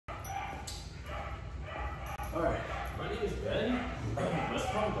Ready? Let's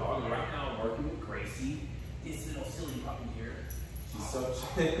come dog. Right now I'm working with Gracie. This little silly puppy here. She's so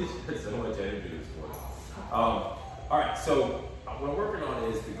much energy this morning. All right, so what I'm working on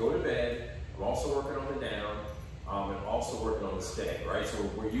is to go to bed. I'm also working on the down. And also working on the stay, right? So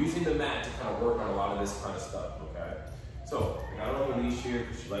we're using the mat to kind of work on a lot of this kind of stuff, okay? So I got her on the leash here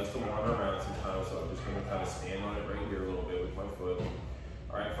because she likes to wander around sometimes, so I'm just gonna kind of stand on it right here a little bit with my foot.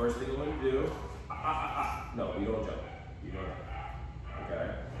 All right, first thing I'm gonna do, no, we don't jump. You don't jump,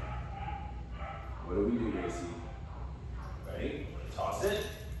 okay? What do we do, Gracie? Ready? Toss it,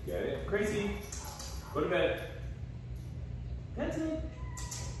 get it. Gracie, go to bed. That's it.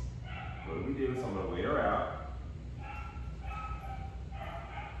 What do we do? So I'm gonna wait her out.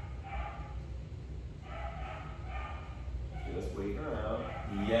 Just wait her out.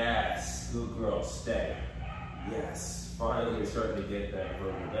 Yes, good girl, stay. Yes, finally you're starting to get that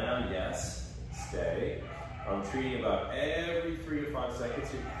verbal down. Yes, stay. I'm treating about every 3 to 5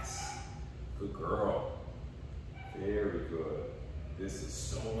 seconds here. Yes, good girl. Very good. This is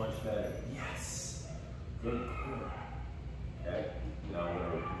so much better. Yes, good girl. Okay, now I'm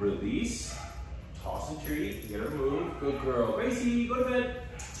gonna release, toss and treat, get her moved. Good girl. Gracie, go to bed.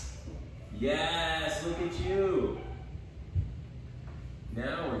 Yes, look at you.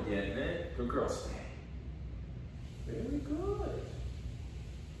 Now we're getting it. Good girl, stay. Very good.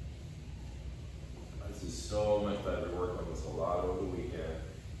 This is so much better. We worked on this a lot over the weekend.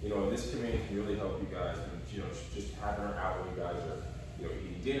 You know, this command can really help you guys. You know, just having her out when you guys are, you know,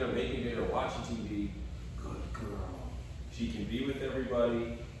 eating dinner, making dinner, watching TV. Good girl. She can be with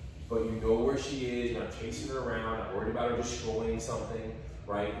everybody, but you know where she is. You're not chasing her around. Not worried about her destroying something,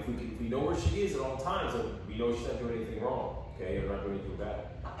 right? If we know where she is at all times, then we know she's not doing anything wrong. Okay, you're not doing anything bad.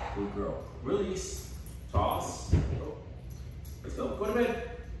 Good girl. Release. Toss. Let's go. Go to bed.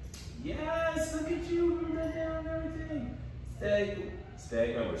 Yes, look at you. Bring that down and everything. Stay.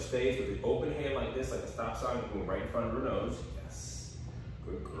 Stay. Remember, stays with the open hand like this, like a stop sign, going right in front of her nose. Yes.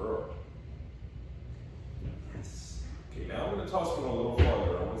 Good girl. Yes. Okay, now I'm going to toss one a little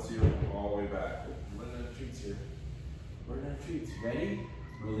farther. I want to see her all the way back. We're running out of treats here. We're running out of treats. Ready?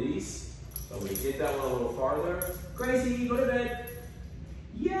 Release. So I'm going to get that one a little farther. Gracie, go to bed.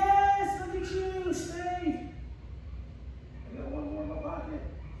 Yes, look at you. Stay. I got one more in my pocket.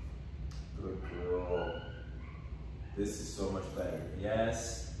 Good girl. This is so much better.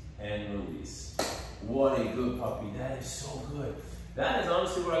 Yes, and release. What a good puppy. That is so good. That is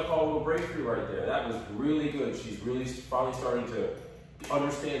honestly what I call a little breakthrough right there. That was really good. She's really finally starting to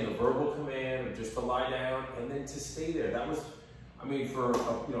understand the verbal command of just to lie down and then to stay there. That was, I mean, for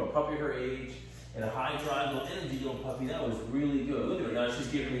a puppy her age and a high drive, low energy little puppy, that was really good. Look at her now; she's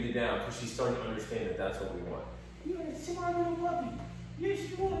giving me the down because she's starting to understand that that's what we want. You're a smart little puppy. Yes,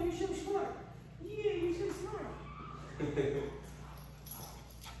 you are. You're so smart. Yeah, you're so smart.